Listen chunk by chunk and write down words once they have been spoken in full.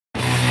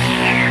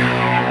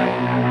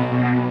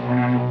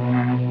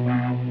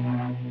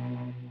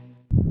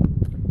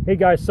Hey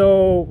guys,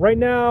 so right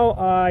now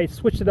I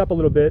switched it up a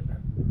little bit.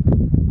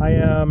 I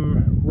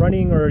am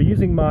running or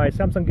using my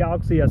Samsung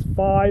Galaxy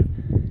S5,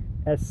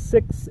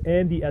 S6,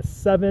 and the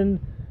S7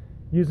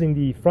 using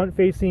the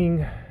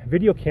front-facing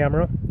video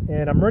camera,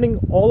 and I'm running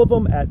all of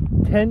them at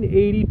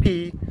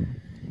 1080p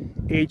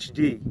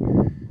HD.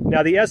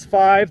 Now the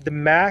S5, the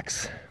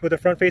max with a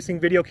front-facing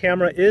video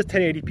camera is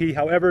 1080p.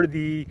 However,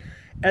 the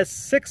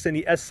S6 and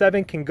the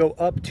S7 can go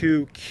up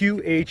to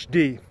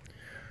QHD,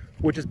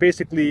 which is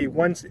basically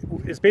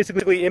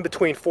in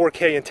between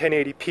 4K and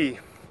 1080p.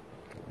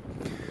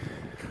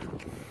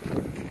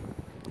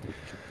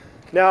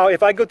 Now,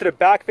 if I go to the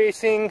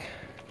back-facing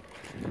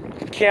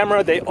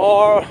camera,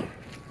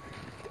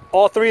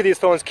 all three of these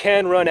phones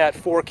can run at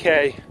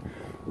 4K,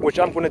 which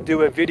I'm going to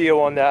do a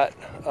video on that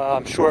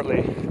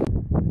shortly.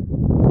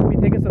 I'll be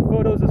taking some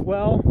photos as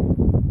well.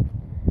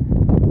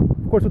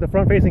 Of course, with the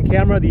front-facing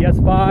camera, the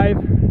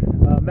S5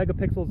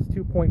 megapixels is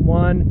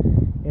 2.1,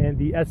 and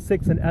the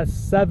S6 and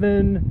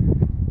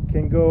S7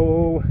 can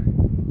go,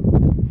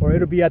 or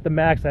it'll be at the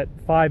max at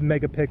 5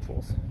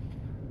 megapixels.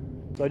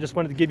 So I just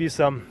wanted to give you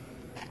some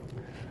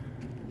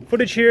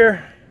footage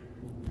here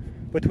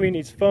between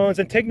these phones,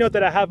 and take note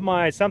that I have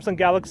my Samsung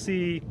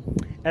Galaxy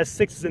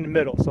S6 in the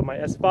middle, so my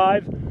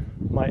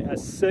S5, my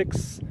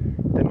S6,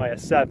 and my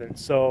S7.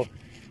 So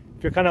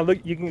if you're kind of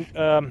you can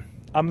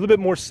I'm a little bit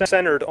more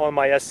centered on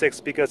my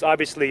S6 because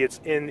obviously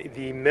it's in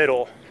the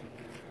middle.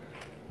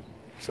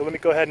 So let me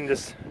go ahead and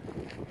just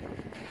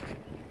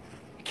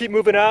keep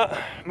moving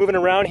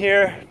around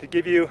here to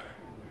give you.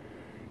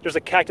 There's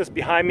a cactus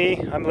behind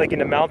me. I'm like in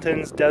the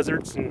mountains,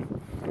 deserts in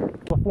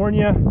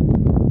California.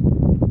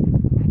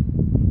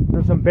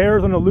 There's some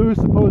bears on the loose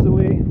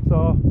supposedly,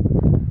 so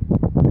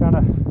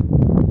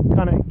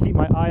kind of keep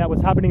my eye out.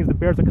 What's happening is the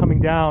bears are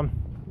coming down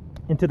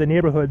into the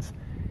neighborhoods,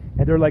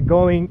 and they're like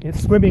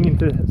swimming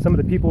into some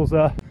of the people's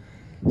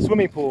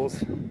swimming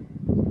pools.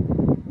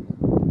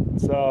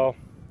 So,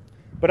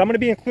 but I'm going to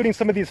be including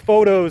some of these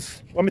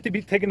photos. I'm going to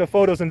be taking the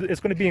photos, and it's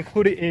going to be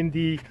included in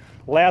the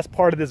last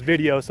part of this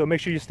video. So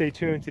make sure you stay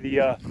tuned to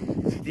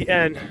the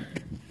end,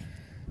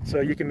 so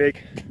you can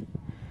make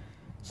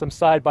some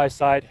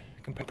side-by-side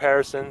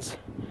comparisons.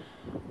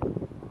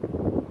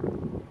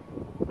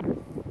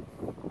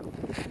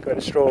 Go ahead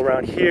and stroll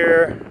around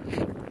here.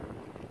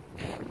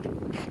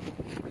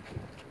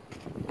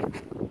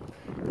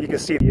 You can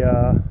see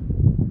the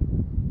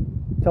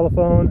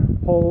telephone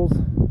poles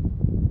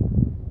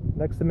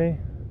next to me.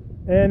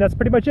 And that's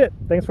pretty much it.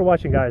 Thanks for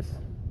watching, guys.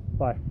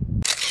 Bye.